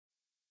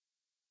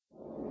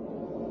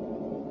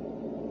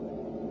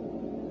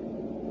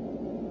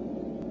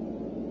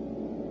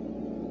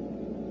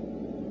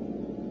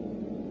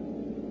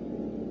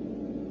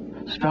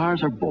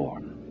Stars are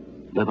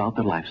born, live out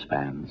their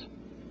lifespans,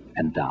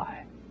 and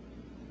die.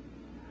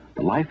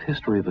 The life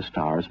history of a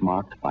star is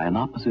marked by an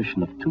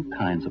opposition of two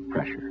kinds of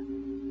pressure.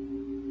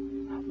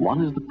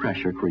 One is the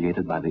pressure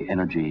created by the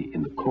energy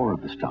in the core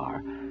of the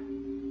star,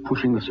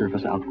 pushing the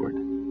surface outward.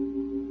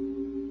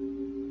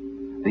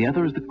 The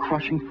other is the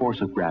crushing force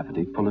of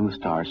gravity pulling the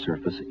star's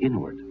surface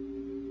inward.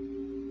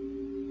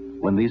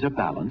 When these are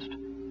balanced,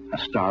 a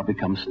star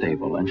becomes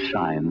stable and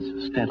shines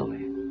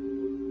steadily.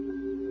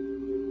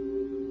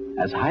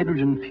 As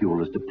hydrogen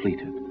fuel is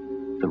depleted,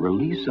 the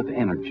release of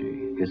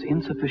energy is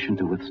insufficient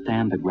to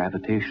withstand the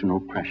gravitational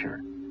pressure,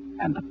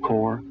 and the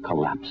core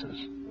collapses.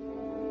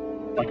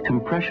 But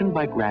compression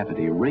by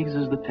gravity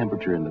raises the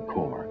temperature in the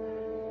core,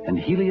 and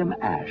helium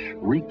ash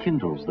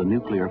rekindles the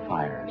nuclear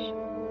fires.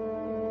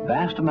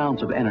 Vast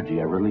amounts of energy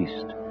are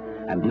released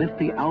and lift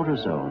the outer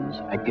zones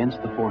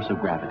against the force of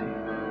gravity.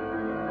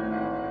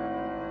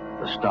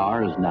 The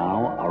star is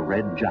now a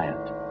red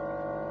giant.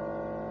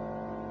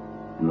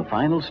 In the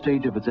final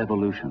stage of its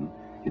evolution,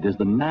 it is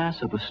the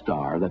mass of a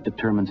star that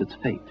determines its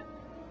fate.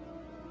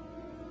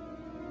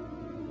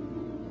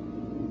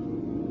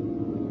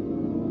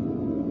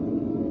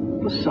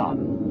 The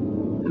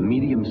Sun, the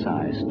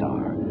medium-sized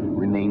star,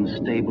 remains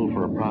stable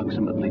for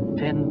approximately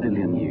 10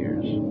 billion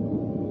years.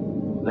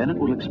 Then it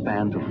will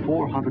expand to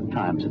 400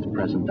 times its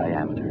present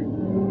diameter.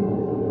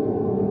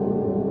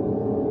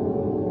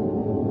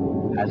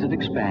 As it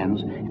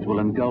expands, it will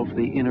engulf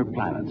the inner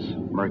planets,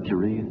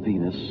 Mercury,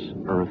 Venus,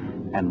 Earth,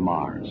 and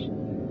Mars,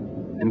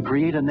 and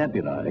create a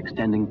nebula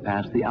extending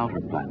past the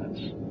outer planets.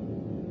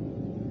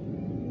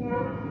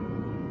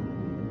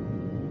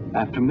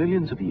 After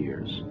millions of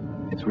years,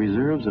 its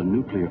reserves of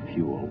nuclear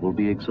fuel will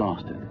be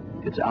exhausted,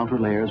 its outer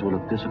layers will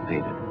have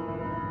dissipated,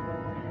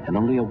 and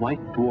only a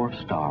white dwarf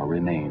star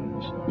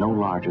remains, no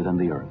larger than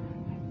the Earth.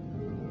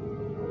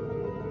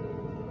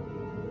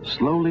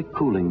 Slowly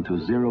cooling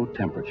to zero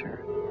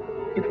temperature,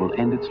 it will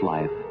end its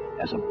life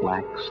as a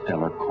black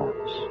stellar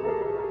corpse.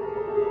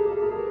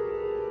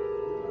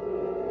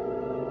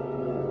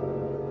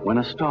 When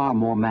a star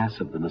more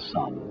massive than the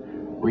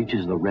Sun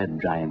reaches the red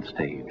giant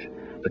stage,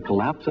 the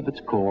collapse of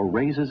its core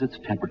raises its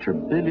temperature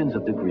billions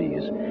of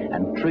degrees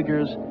and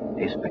triggers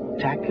a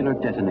spectacular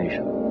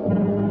detonation.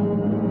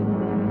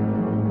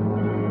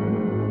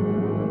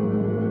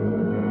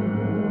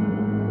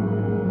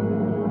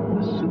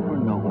 A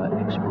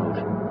supernova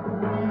explosion.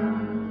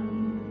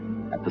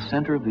 At the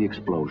center of the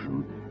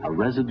explosion, a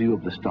residue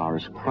of the star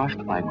is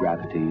crushed by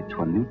gravity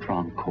to a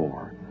neutron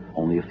core,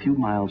 only a few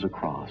miles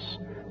across,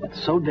 but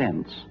so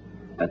dense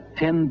that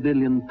 10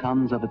 billion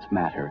tons of its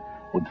matter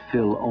would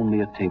fill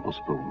only a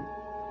tablespoon.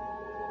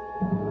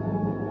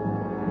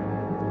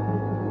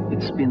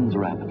 It spins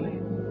rapidly,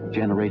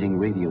 generating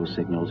radio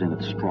signals in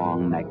its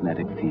strong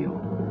magnetic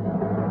field.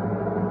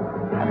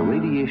 And a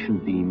radiation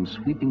beam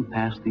sweeping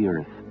past the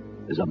Earth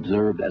is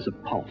observed as a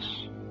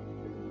pulse.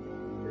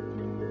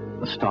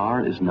 The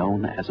star is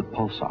known as a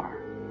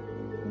pulsar.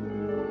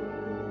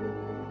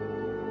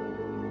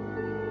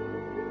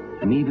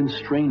 An even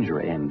stranger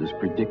end is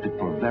predicted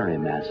for very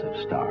massive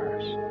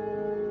stars.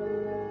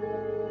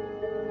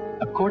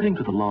 According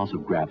to the laws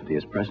of gravity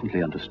as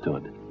presently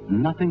understood,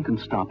 nothing can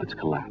stop its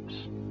collapse.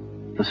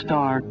 The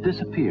star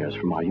disappears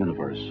from our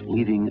universe,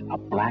 leaving a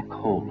black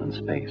hole in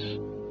space.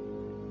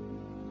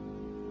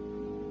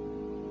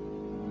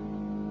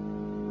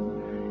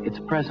 Its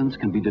presence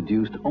can be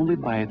deduced only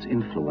by its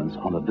influence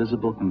on the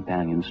visible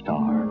companion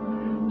star,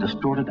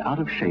 distorted out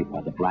of shape by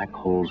the black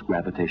hole's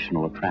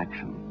gravitational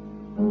attraction.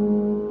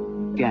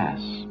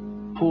 Gas,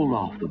 pulled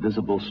off the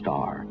visible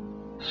star,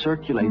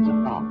 circulates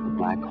about the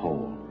black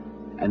hole,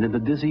 and in the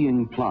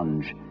dizzying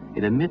plunge,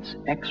 it emits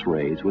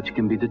X-rays which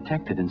can be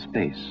detected in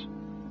space.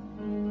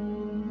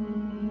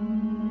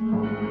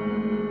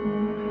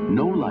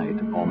 No light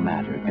or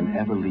matter can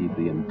ever leave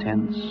the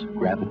intense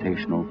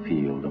gravitational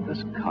field of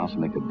this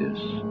cosmic abyss.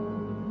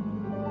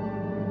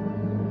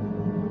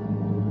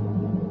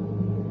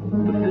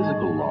 The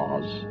physical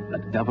laws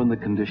that govern the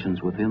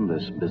conditions within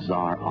this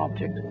bizarre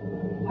object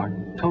are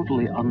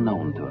totally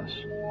unknown to us.